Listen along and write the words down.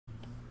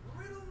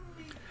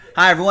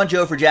Hi everyone,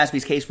 Joe for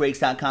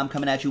JaspysCaseBreaks.com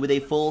coming at you with a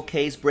full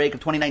case break of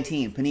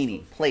 2019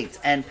 Panini Plates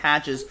and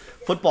Patches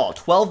Football.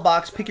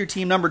 12-box, pick your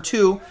team number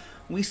 2.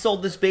 We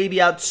sold this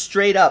baby out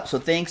straight up, so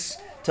thanks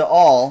to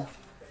all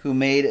who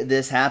made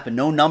this happen.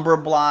 No number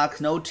blocks,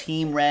 no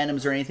team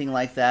randoms or anything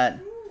like that.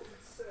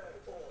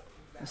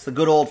 It's the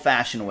good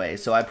old-fashioned way,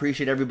 so I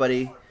appreciate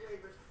everybody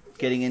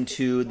getting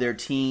into their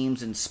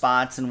teams and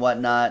spots and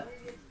whatnot.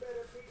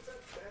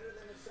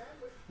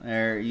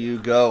 There you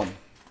go.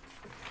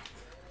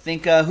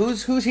 Think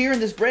who's here in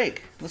this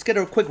break? Let's get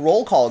a quick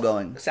roll call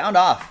going. Sound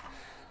off.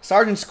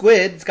 Sergeant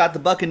Squid's got the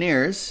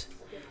Buccaneers.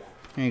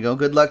 There you go.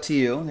 Good luck to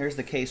you. There's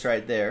the case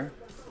right there.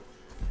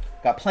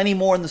 Got plenty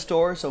more in the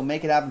store, so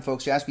make it happen,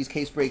 folks.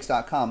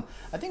 JaspysCaseBreaks.com.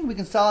 I think we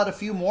can sell out a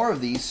few more of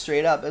these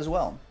straight up as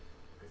well.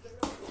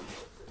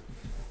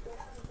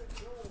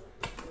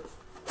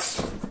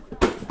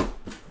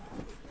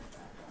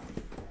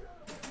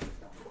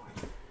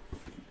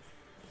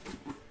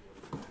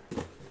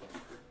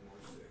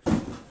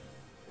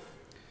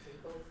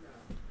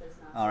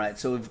 All right,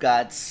 so we've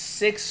got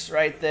 6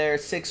 right there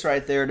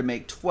to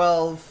make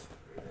 12.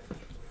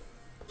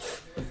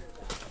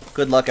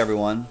 Good luck,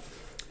 everyone.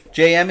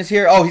 JM is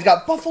here. Oh, he's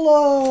got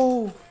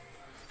Buffalo.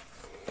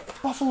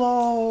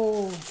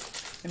 Buffalo.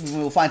 Maybe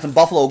we'll find some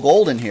Buffalo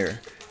gold in here,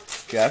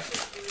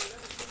 Jeff.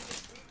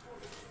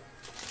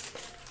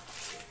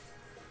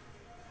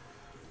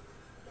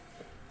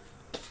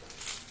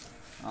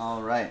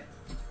 All right.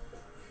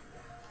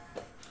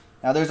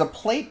 Now, there's a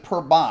plate per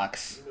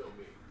box.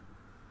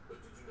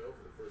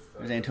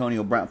 There's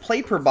Antonio Brown.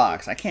 Plate per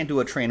box. I can't do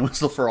a train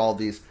whistle for all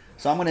these.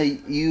 So I'm going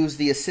to use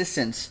the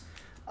assistance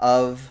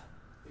of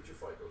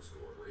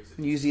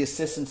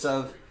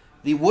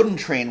the wooden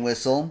train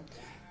whistle.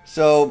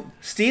 So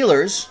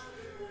Steelers,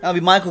 that'll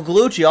be Michael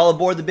Gallucci all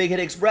aboard the Big Hit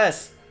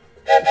Express.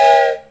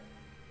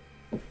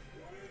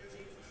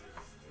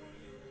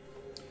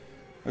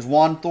 There's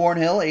Juan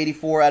Thornhill,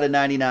 84 out of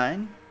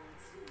 99.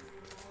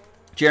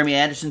 Jeremy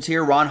Anderson's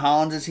here. Ron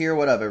Hollins is here.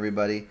 What up,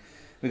 everybody?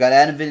 We got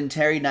Adam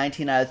Vinatieri,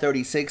 19 out of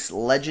 36,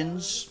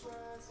 Legends.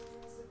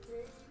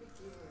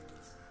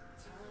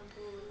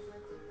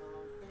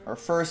 Our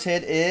first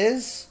hit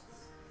is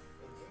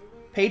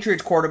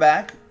Patriots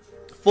quarterback,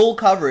 full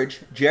coverage,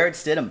 Jarrett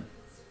Stidham,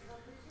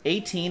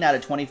 18 out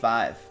of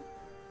 25.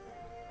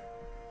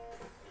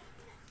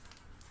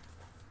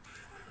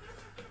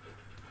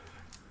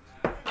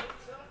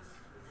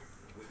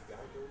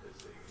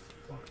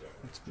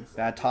 That's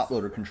bad top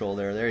loader control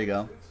there. There you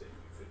go.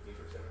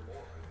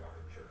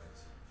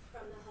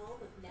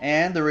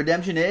 And the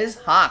redemption is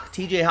Hawk,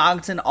 TJ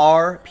Hawkinson,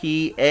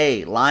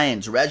 RPA,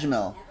 Lions,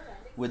 Regimel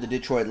with the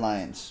Detroit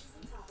Lions.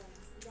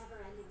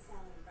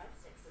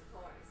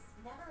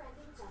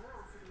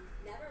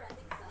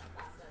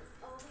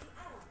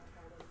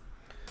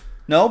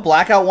 No,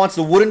 Blackout wants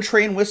the wooden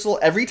train whistle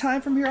every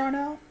time from here on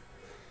out?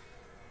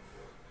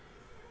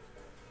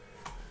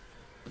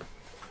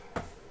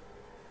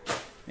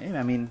 Maybe,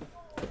 I mean,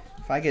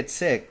 if I get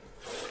sick,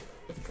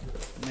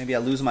 maybe I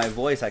lose my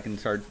voice, I can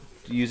start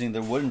using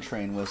the wooden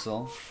train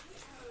whistle.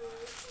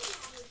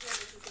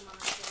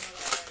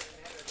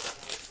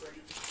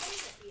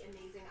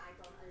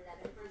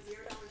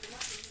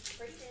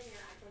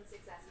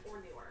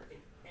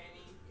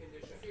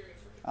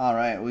 All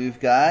right, we've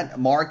got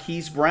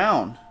Marquise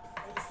Brown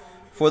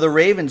for the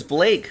Ravens.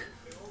 Blake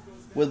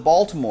with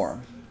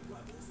Baltimore.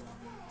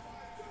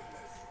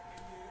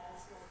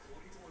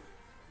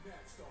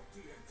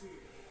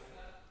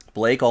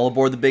 Blake all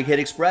aboard the Big Hit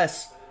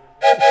Express.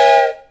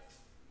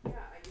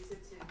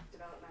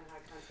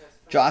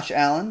 Josh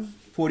Allen,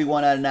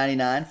 41 out of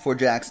 99 for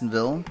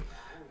Jacksonville.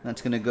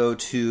 That's going to go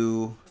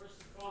to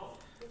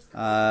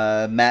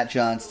Matt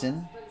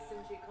Johnston.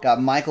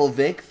 Got Michael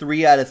Vick,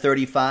 3 out of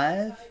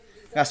 35.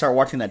 Got to start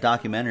watching that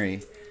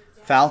documentary.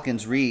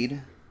 Falcons,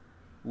 Reed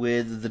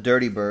with the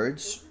Dirty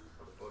Birds.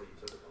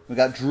 We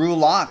got Drew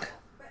Lock,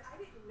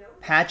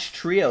 Patch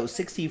Trio,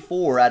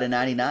 64 out of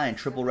 99,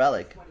 triple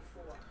relic.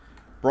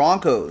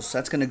 Broncos,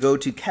 that's going to go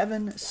to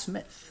Kevin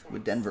Smith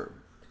with Denver.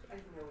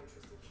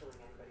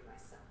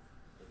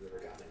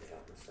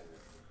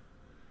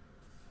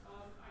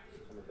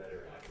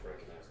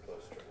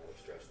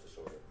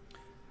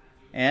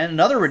 And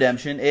another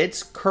redemption,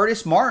 it's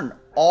Curtis Martin,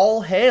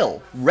 all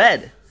hail,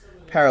 red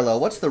parallel.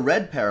 What's the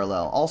red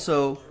parallel?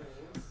 Also,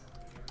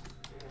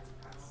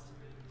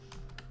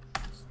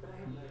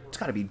 it's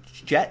got to be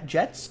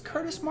Jets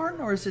Curtis Martin,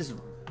 or is this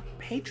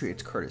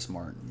Patriots Curtis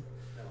Martin?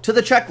 To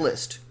the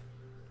checklist.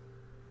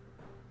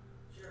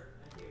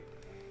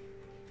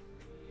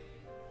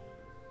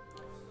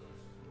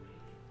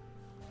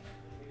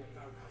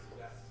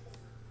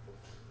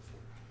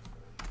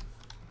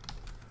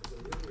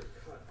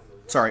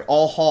 Sorry,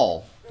 all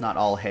Hall, not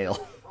all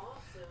hail.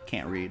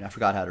 Can't read. I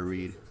forgot how to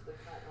read.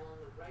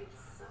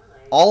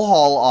 All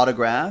Hall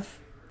autograph.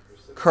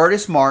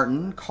 Curtis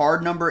Martin,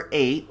 card number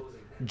 8,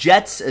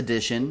 Jets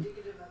edition.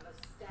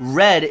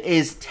 Red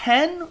is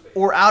 10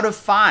 or out of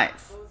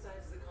 5.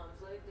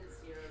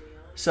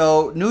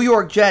 So, New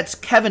York Jets,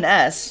 Kevin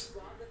S.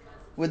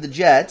 with the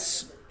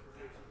Jets.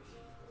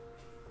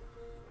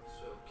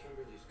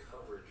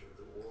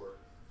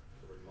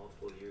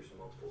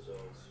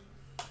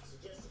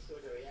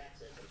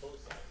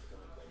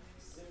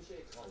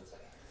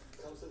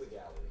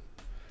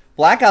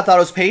 Blackout thought it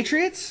was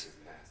Patriots?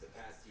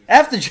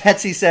 F the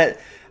Jets, he said.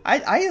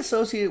 I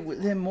associate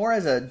with him more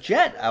as a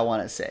Jet, I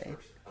want to say.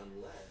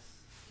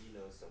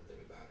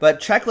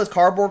 But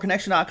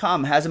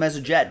checklistcardboardconnection.com has him as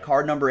a Jet,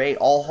 card number 8,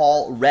 all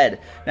Hall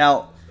red.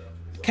 Now,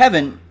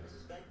 Kevin,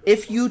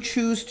 if you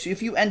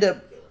end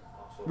up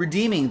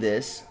redeeming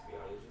this,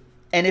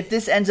 and if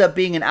this ends up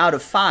being an out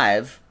of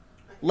 5,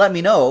 let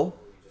me know.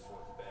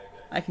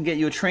 I can get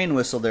you a train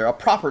whistle there, a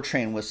proper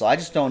train whistle. I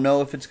just don't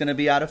know if it's going to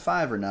be out of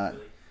 5 or not.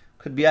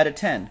 Could be out of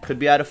 10, could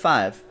be out of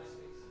 5.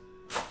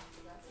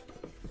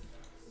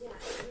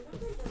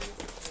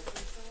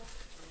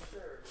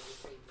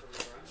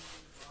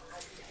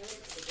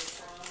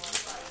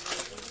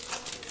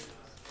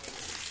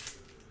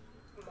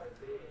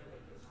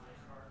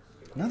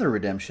 Another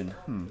redemption.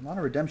 A lot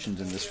of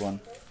redemptions in this one.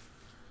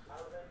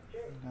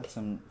 Got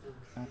some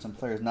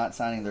players not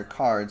signing their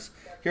cards.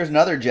 Here's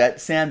another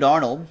Jet, Sam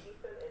Darnold.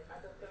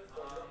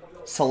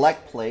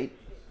 Select plate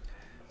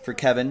for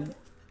Kevin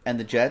and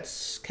the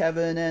Jets.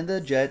 Kevin and the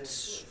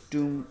Jets.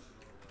 Doom,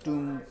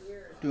 doom,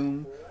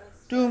 doom,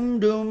 doom,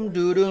 doom,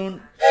 doo,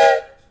 doom.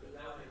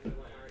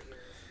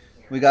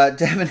 We got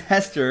Devin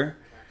Hester,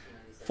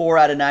 4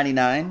 out of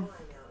 99.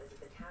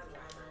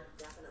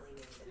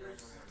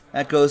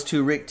 That goes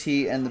to Rick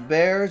T and the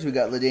Bears. We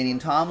got LaDainian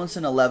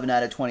Tomlinson, 11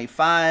 out of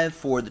 25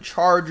 for the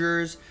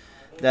Chargers.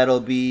 That'll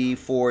be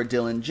for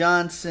Dylan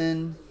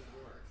Johnson.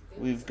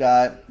 We've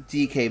got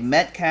DK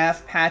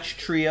Metcalf, patch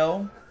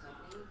trio,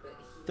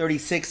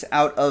 36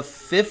 out of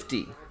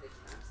 50.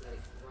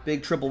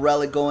 Big triple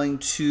relic going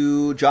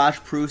to Josh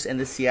Proust and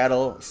the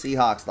Seattle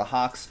Seahawks, the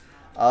Hawks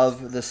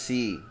of the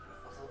Sea.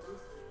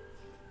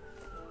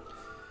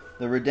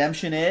 The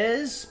redemption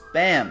is,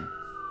 bam,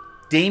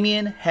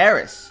 Damian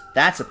Harris.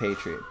 That's a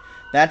Patriot.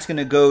 That's going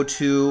to go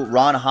to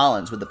Ron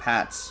Hollins with the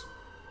Pats.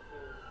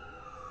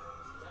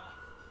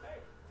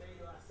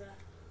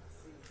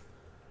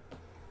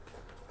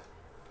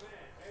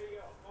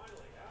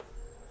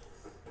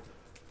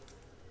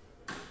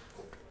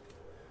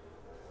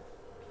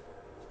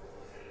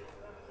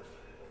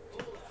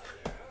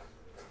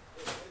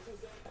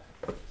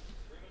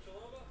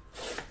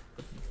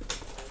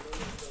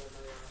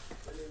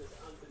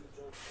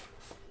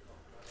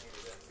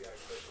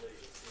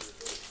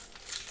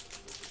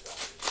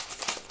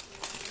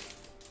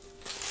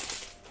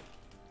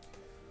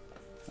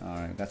 All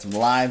right, got some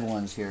live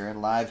ones here.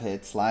 Live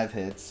hits, live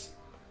hits.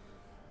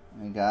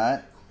 We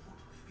got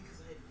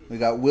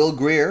Will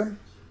Greer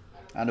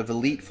out of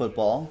Elite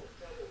Football.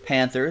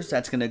 Panthers.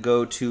 That's going to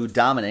go to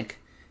Dominic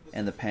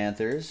and the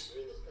Panthers.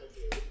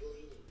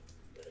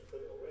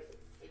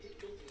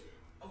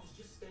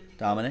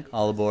 Dominic,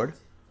 all aboard.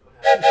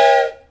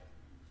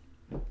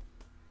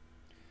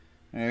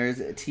 There's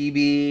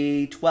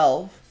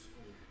TB12.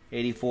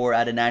 84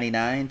 out of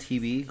 99.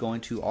 TB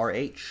going to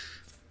RH.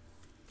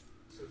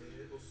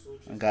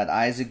 I got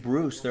Isaac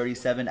Bruce,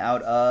 37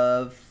 out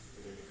of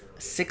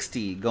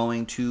 60,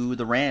 going to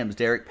the Rams.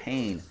 Derek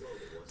Payne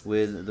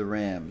with the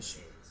Rams.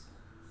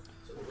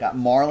 Got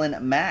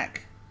Marlon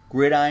Mack,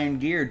 Gridiron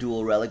Gear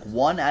dual relic,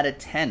 1 out of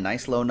 10.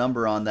 Nice low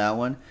number on that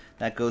one.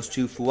 That goes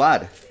to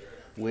Fuad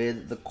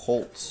with the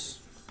Colts.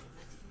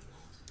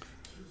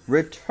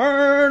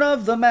 Return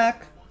of the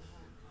Mack.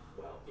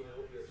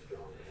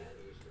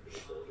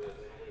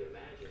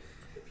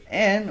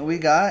 And we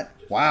got,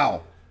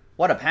 wow,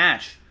 what a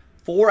patch.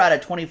 4 out of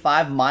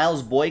 25,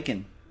 Miles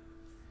Boykin.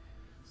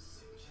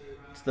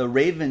 It's the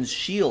Ravens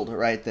shield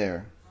right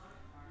there.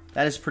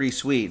 That is pretty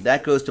sweet.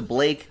 That goes to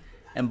Blake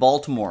and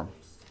Baltimore.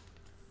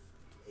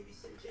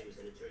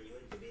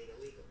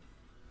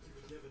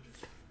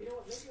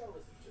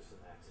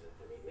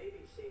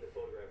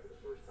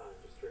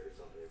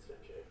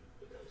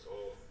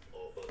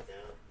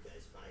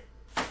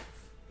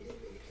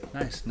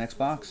 Nice. Next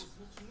box.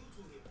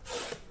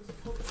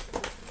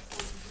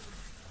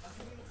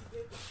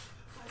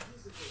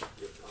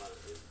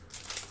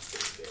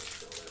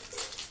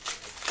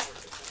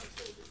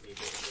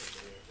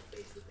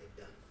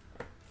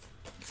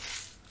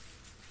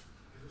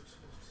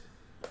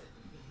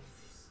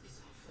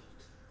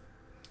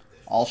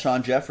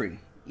 Alshon Jeffrey,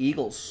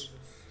 Eagles.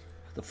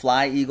 The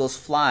Fly Eagles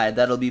Fly.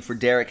 That'll be for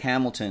Derek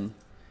Hamilton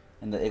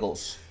and the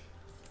Eagles.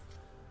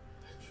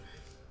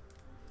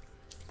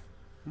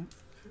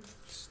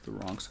 It's the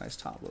wrong size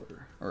top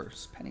loader, or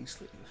penny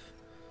sleeve.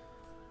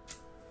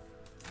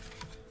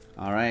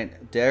 All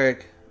right,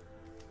 Derek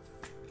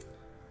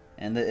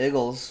and the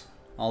Eagles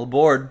all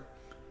aboard.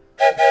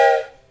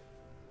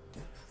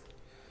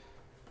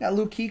 Got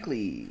Luke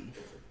Kuechly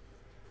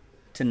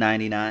to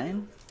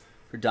 99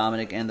 for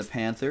Dominic and the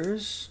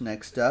Panthers.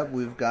 Next up,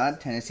 we've got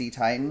Tennessee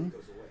Titan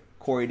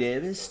Corey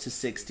Davis to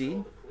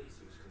 60.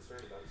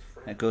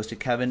 That goes to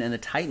Kevin and the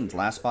Titans.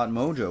 Last spot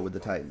mojo with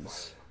the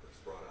Titans.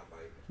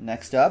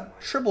 Next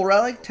up, triple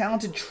relic,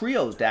 talented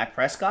trios. Dak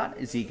Prescott,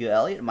 Ezekiel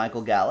Elliott,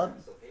 Michael Gallup.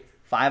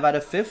 5 out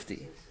of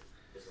 50.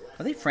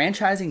 Are they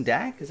franchising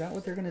Dak? Is that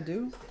what they're going to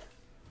do?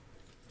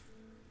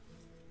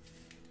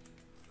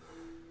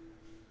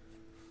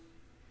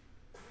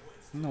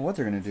 I don't know what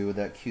they're going to do with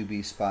that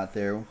QB spot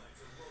there.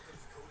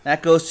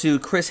 That goes to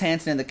Chris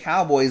Hansen and the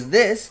Cowboys.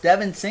 This,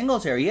 Devin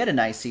Singletary, he had a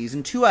nice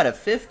season, 2 out of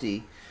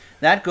 50.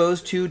 That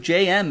goes to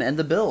JM and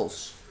the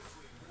Bills.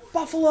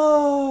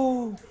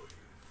 Buffalo!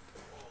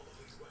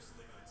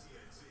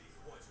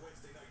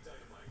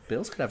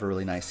 Bills could have a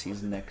really nice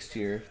season next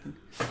year.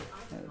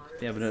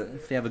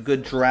 If they have a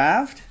good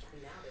draft,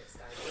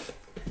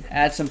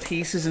 add some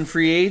pieces in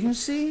free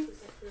agency.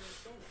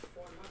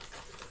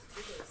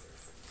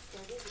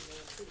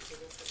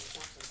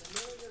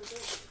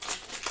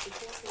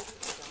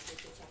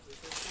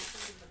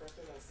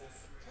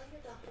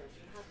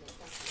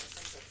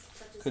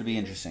 Could be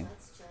interesting.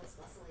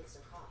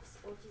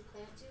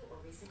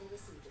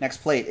 Next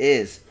plate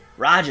is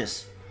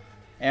Rodgers.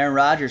 Aaron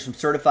Rodgers from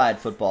Certified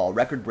Football.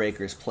 Record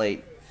Breakers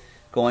plate.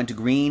 Going to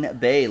Green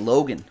Bay.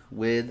 Logan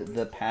with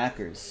the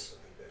Packers.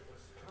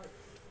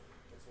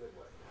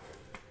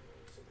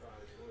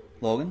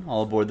 Logan,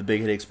 all aboard the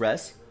Big Hit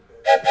Express.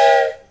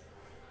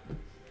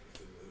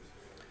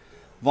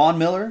 Von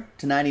Miller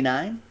to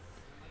 99.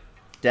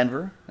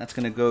 Denver. That's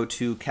going to go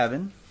to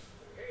Kevin.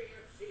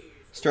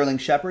 Sterling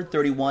Shepard,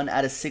 31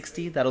 out of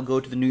 60. That'll go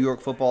to the New York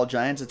Football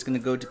Giants. It's going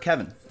to go to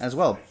Kevin as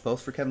well.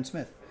 Both for Kevin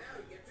Smith.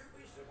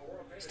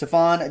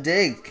 Stephon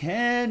Diggs,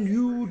 can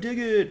you dig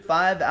it?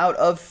 5 out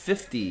of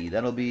 50.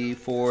 That'll be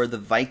for the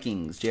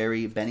Vikings.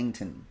 Jerry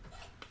Bennington.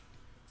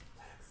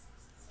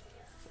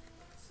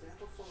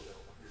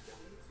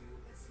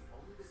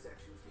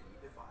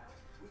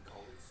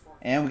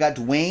 And we got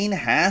Dwayne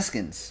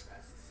Haskins.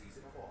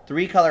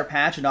 3-color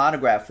patch and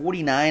autograph.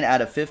 49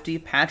 out of 50.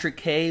 Patrick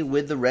K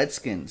with the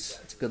Redskins.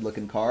 It's a good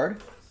looking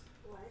card.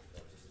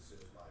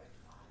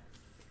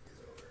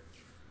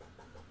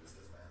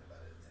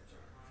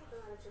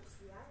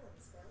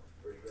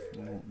 A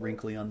little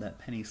wrinkly on that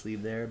penny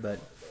sleeve there, but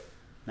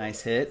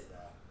nice hit.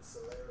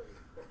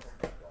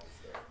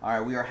 All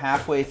right, we are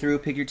halfway through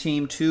Pick Your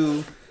Team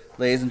 2,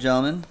 ladies and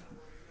gentlemen.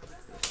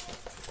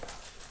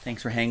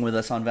 Thanks for hanging with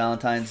us on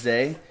Valentine's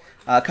Day.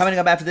 Coming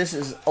up after this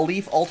is a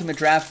Leaf Ultimate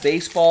Draft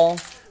Baseball.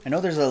 I know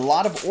there's a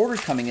lot of orders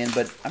coming in,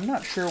 but I'm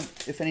not sure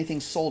if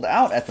anything's sold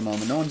out at the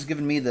moment. No one's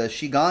given me the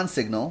She Gone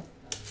signal.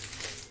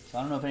 So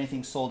I don't know if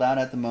anything's sold out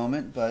at the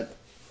moment, but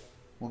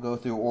we'll go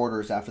through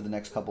orders after the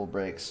next couple of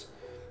breaks.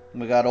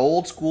 And we got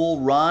old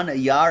school Ron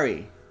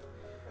Yari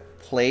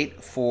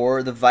plate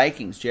for the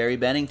Vikings, Jerry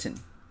Bennington.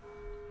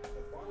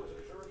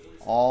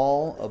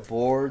 All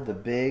aboard the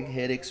Big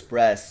Hit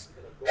Express.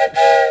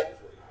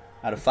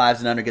 Out of 5s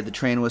and under, get the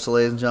train whistle,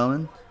 ladies and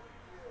gentlemen.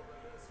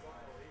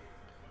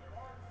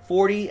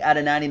 40 out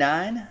of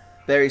 99.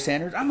 Barry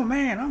Sanders. I'm a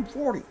man. I'm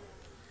 40.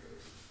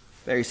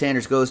 Barry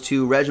Sanders goes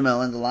to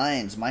Regiment and the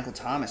Lions. Michael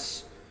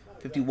Thomas.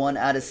 51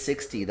 out of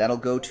 60. That'll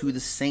go to the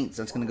Saints.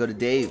 That's going to go to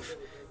Dave.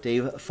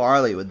 Dave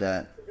Farley with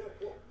that.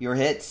 Your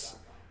hits.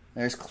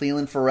 There's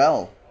Cleveland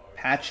Farrell.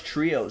 Patch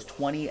Trios.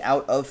 20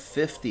 out of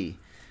 50.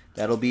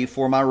 That'll be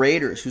for my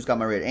Raiders. Who's got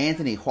my Raiders?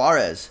 Anthony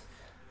Juarez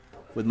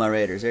with my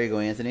Raiders. There you go,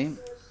 Anthony.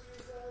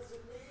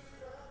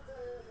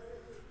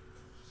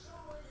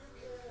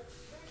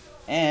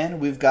 And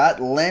we've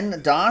got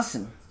Len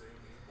Dawson.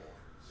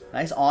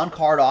 Nice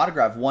on-card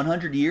autograph.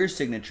 100 years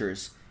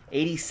signatures.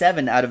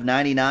 87 out of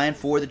 99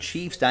 for the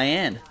Chiefs.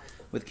 Diane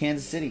with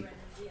Kansas City.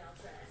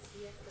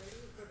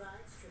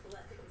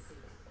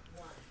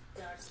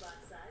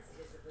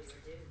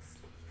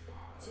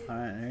 All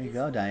right, there you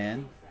go,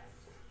 Diane.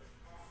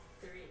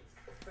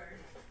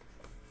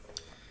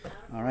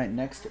 All right,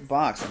 next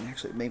box. I can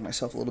actually make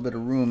myself a little bit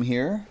of room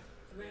here.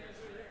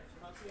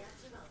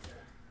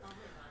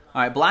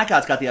 All right,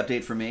 Blackout's got the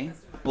update for me.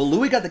 Well,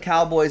 Louis got the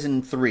Cowboys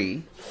in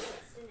 3.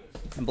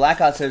 And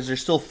Blackout says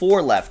there's still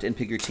 4 left in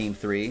Pick Your Team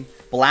 3.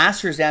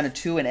 Blasters down to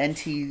 2 and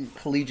NT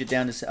Collegiate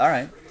down to 6. All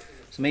right.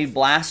 So maybe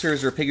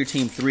Blasters or Pick Your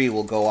Team 3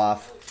 will go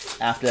off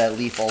after that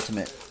Leaf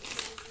Ultimate.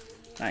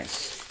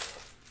 Nice.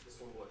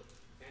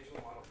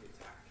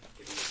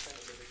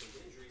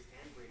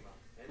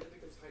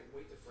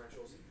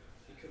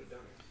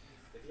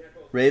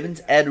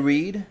 Ravens, Ed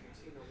Reed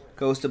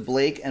goes to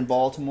Blake and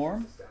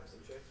Baltimore.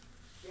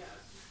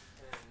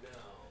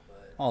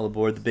 All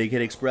aboard the Big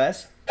Hit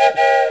Express.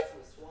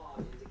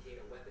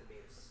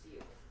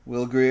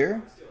 Will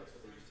Greer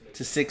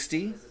to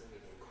 60.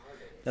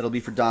 That'll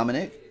be for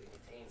Dominic.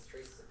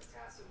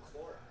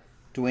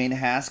 Dwayne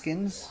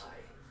Haskins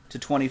to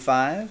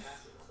 25.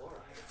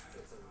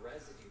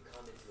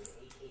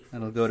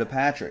 That'll go to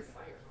Patrick.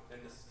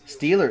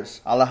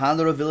 Steelers,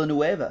 Alejandro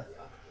Villanueva.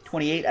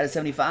 28 out of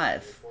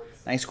 75.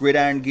 Nice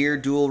gridiron gear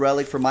dual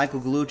relic for Michael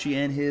Gallucci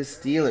and his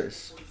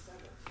Steelers.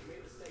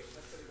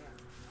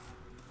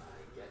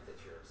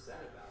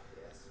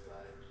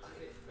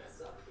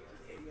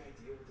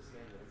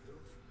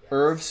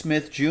 Irv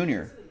Smith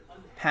Jr.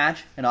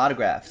 Patch and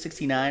autograph.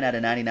 69 out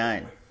of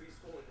 99.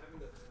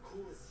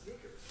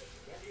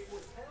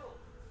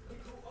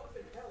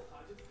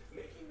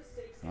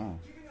 Oh.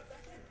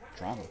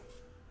 Drama.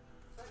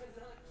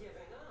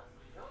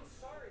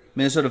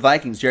 Minnesota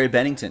Vikings, Jerry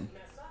Bennington.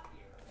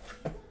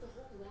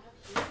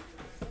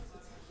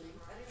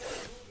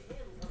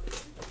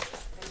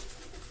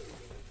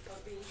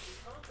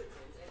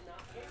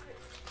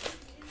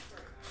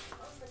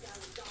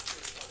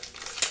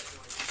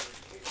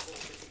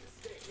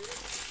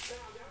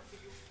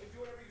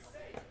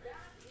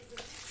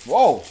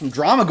 Whoa, some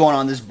drama going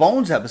on this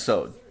Bones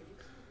episode.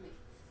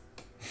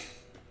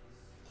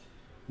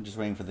 I'm just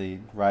waiting for the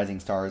Rising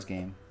Stars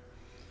game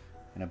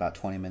in about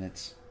 20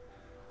 minutes.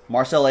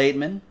 Marcel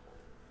Aitman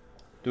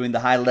doing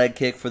the high leg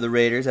kick for the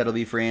Raiders. That'll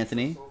be for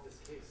Anthony.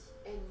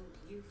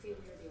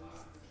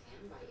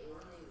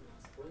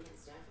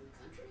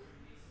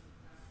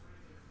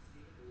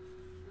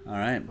 All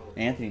right,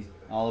 Anthony,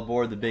 all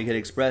aboard the Big Hit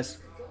Express.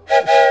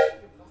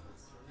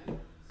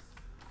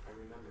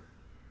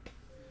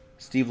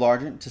 Steve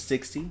Largent to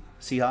 60,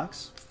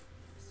 Seahawks.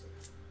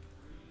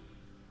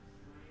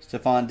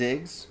 Stephon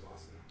Diggs,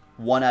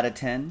 1 out of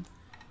 10,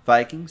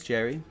 Vikings,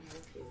 Jerry.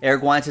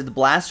 Eric Wine said the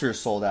Blasters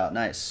sold out.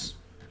 Nice.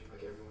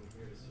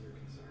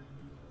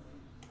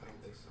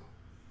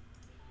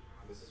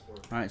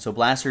 All right, so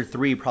Blaster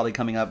 3 probably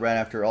coming up right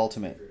after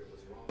Ultimate.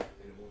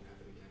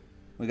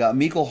 We got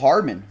Mecole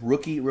Hardman,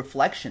 Rookie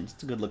Reflections.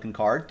 It's a good-looking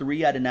card.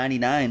 3 out of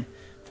 99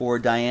 for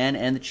Diane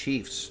and the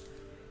Chiefs.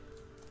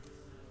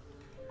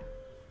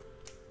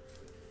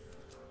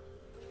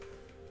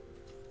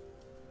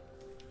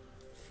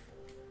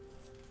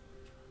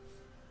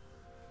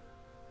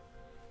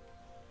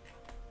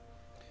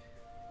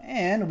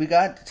 And we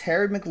got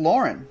Terry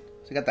McLaurin.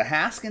 So we got the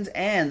Haskins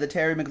and the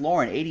Terry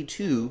McLaurin.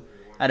 82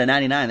 out of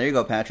 99. There you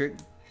go, Patrick.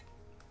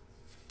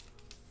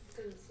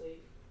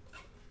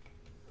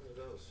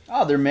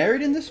 Oh, they're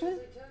married in this one?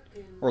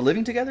 Or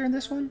living together in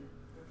this one?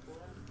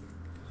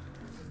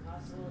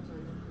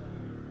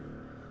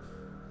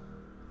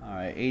 All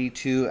right,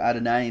 82 out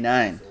of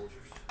 99.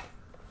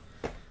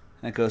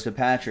 That goes to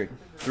Patrick.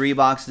 3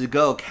 boxes to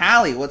go.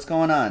 Callie, what's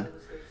going on?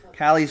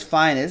 Callie's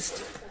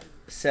Finest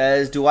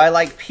says, do I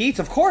like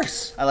pizza? Of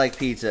course I like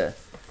pizza.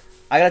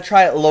 I got to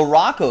try La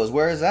Rocco's.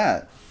 Where is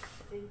that?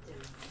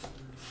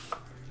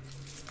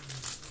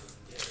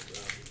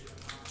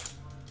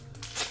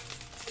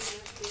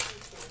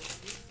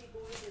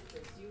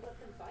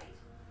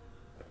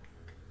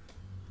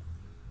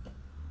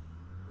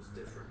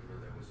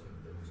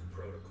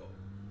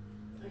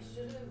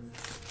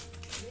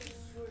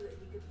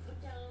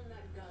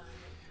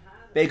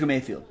 Baker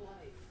Mayfield,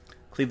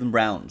 Cleveland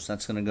Browns.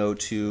 That's going to go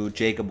to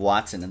Jacob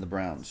Watson and the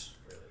Browns.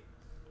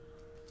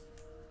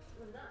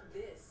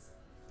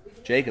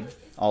 Jacob,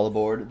 all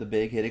aboard the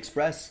Big Hit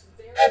Express.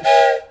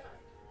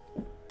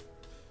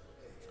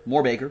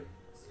 More Baker.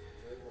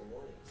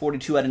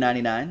 42 out of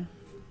 99.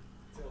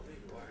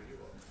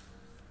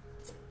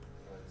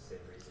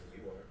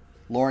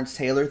 Lawrence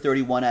Taylor,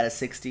 31 out of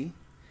 60.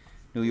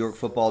 New York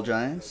Football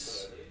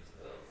Giants.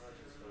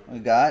 We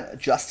got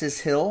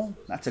Justice Hill.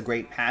 That's a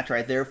great patch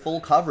right there.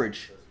 Full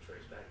coverage.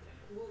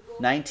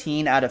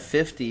 19 out of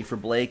 50 for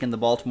Blake and the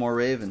Baltimore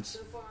Ravens.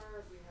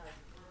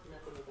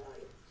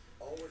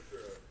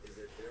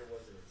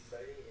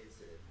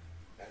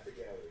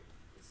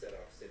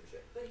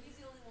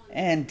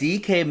 And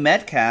DK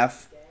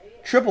Metcalf,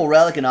 triple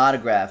relic and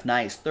autograph.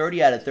 Nice.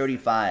 30 out of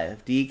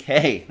 35.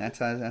 DK. That's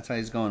how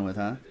he's going with,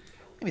 huh?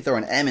 Maybe throw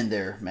an M in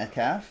there,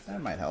 Metcalf.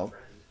 That might help.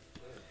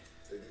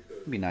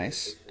 That'd be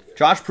nice.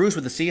 Josh Bruce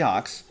with the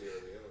Seahawks.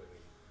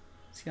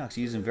 Seahawks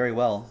use him very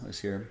well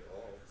this year.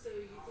 So you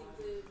think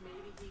that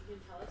maybe he can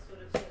tell us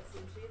what it said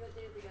Simshay that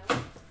day at the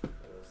gala?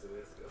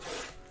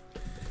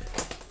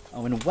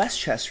 Oh, in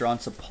Westchester on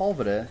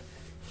Sepulveda,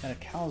 got a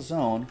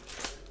calzone.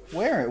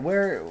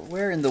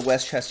 Where in the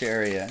Westchester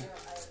area?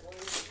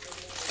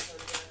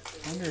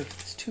 I wonder if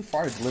it's too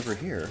far to deliver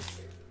here.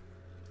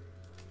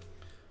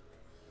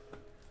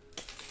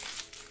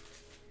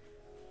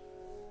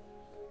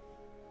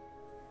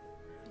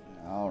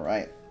 All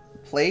right.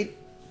 Plate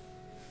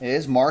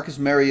is Marcus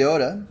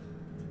Mariota.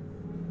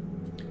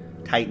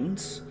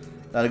 Titans.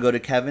 That'll go to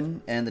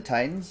Kevin and the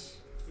Titans.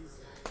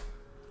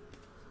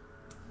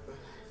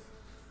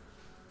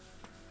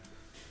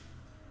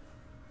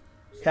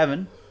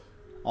 Kevin,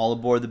 all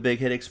aboard the Big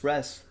Hit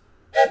Express.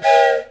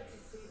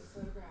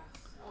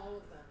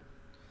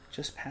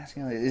 Just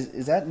passing out.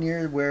 Is that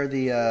near where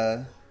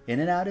the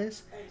In-N-Out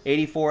is?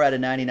 84 out of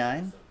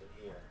 99.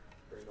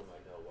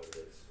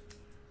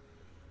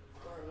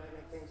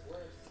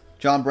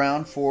 John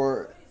Brown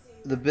for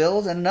the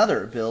Bills, and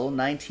another Bill,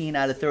 19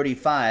 out of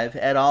 35.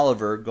 Ed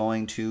Oliver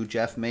going to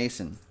Jeff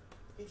Mason.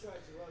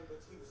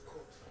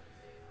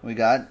 We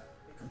got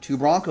 2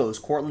 Broncos,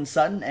 Cortland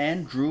Sutton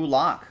and Drew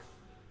Lock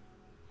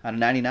out of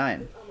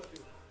 99.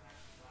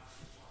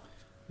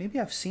 Maybe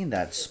I've seen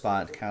that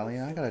spot, Callie.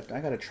 I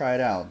gotta try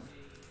it out.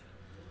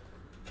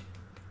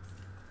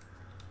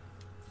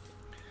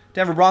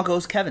 Denver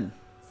Broncos, Kevin.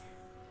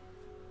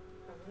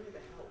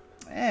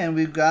 And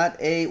we've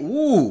got a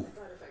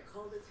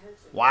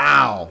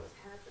wow.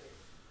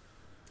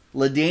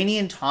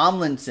 LaDainian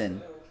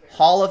Tomlinson,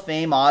 Hall of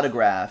Fame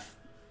autograph.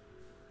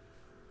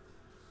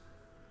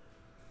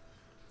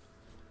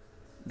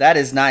 That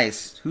is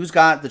nice. Who's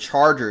got the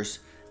Chargers?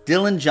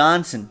 Dylan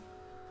Johnson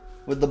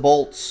with the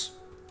Bolts.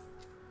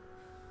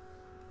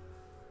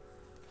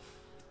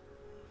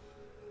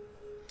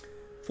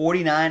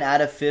 $49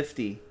 out of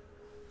 50.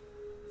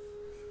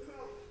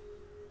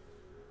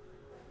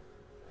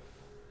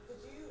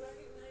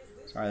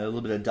 Sorry, a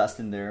little bit of dust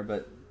in there,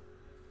 but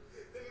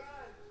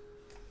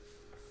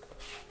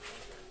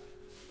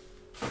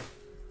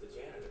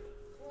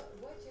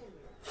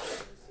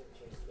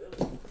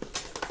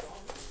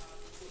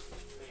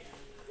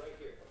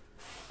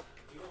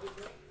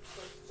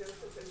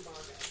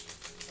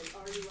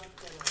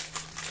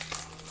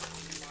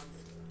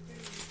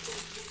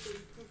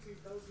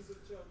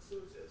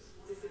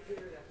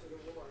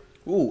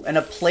Ooh, and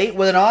a plate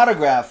with an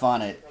autograph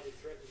on it.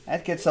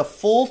 That gets a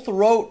full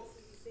throat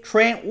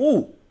train.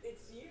 Ooh.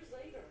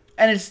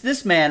 And it's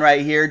this man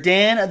right here,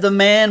 Dan the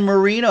Man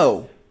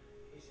Marino.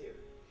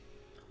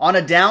 On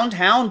a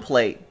downtown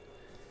plate.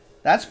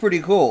 That's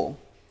pretty cool.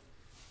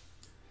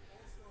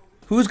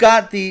 Who's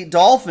got the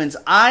Dolphins?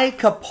 I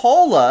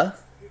Capola.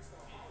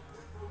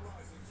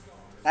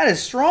 That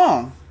is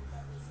strong.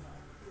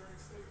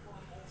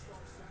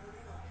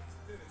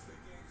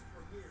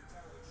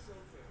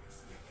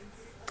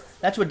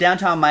 That's what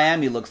downtown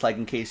Miami looks like,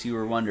 in case you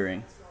were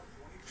wondering.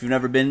 If you've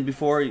never been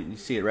before, you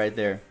see it right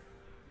there.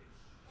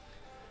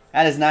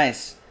 That is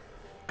nice.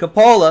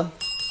 Capola,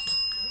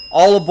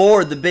 all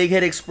aboard the Big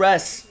Hit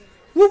Express.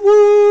 Whoop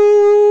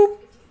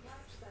whoop!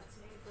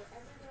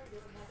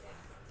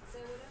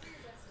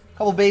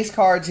 Couple base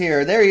cards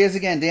here. There he is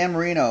again, Dan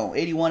Marino,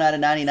 81 out of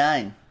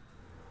 99.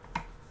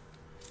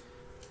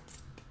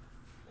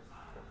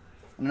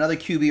 And another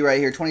QB right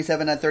here,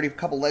 27 out of 30.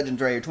 Couple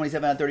legends right here,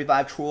 27 out of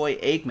 35. Troy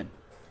Aikman.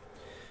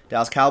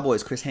 Dallas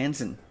Cowboys, Chris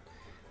Hansen.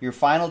 Your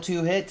final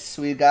two hits,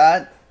 we've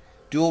got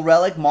dual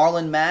relic,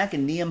 Marlon Mack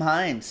and Nyheim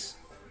Hines.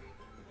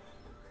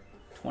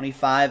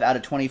 25 out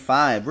of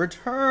 25.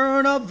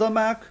 Return of the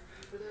Mac.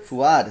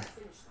 Fuad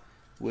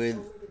with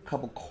a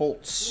couple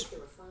Colts.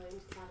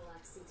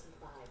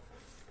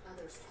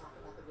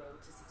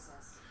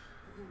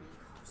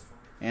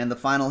 And the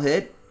final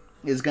hit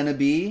is going to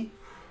be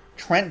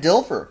Trent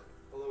Dilfer.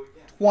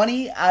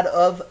 20 out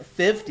of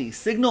 50.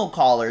 Signal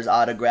Caller's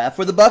autograph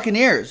for the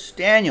Buccaneers.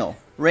 Daniel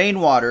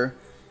Rainwater.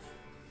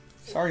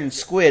 Sergeant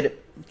Squid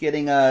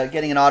getting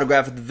an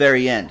autograph at the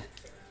very end.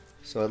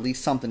 So at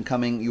least something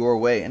coming your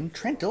way. And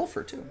Trent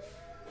Dilfer, too.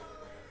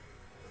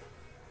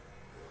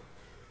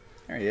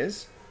 There he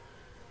is.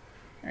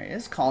 There he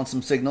is, calling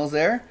some signals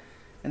there.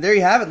 And there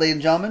you have it, ladies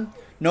and gentlemen.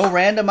 No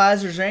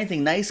randomizers or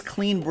anything. Nice,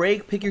 clean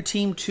break. Pick your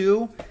team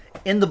 2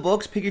 in the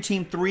books. Pick your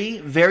team 3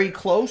 very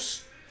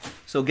close.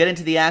 So get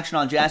into the action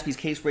on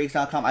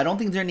jaspyscasebreaks.com. I don't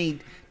think there are any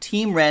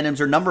team randoms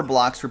or number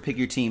blocks for Pick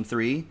Your Team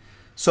 3.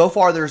 So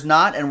far, there's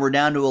not, and we're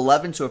down to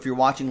 11. So if you're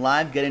watching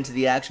live, get into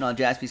the action on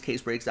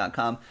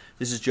jaspyscasebreaks.com.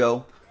 This is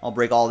Joe. I'll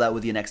break all that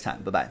with you next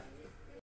time. Bye-bye.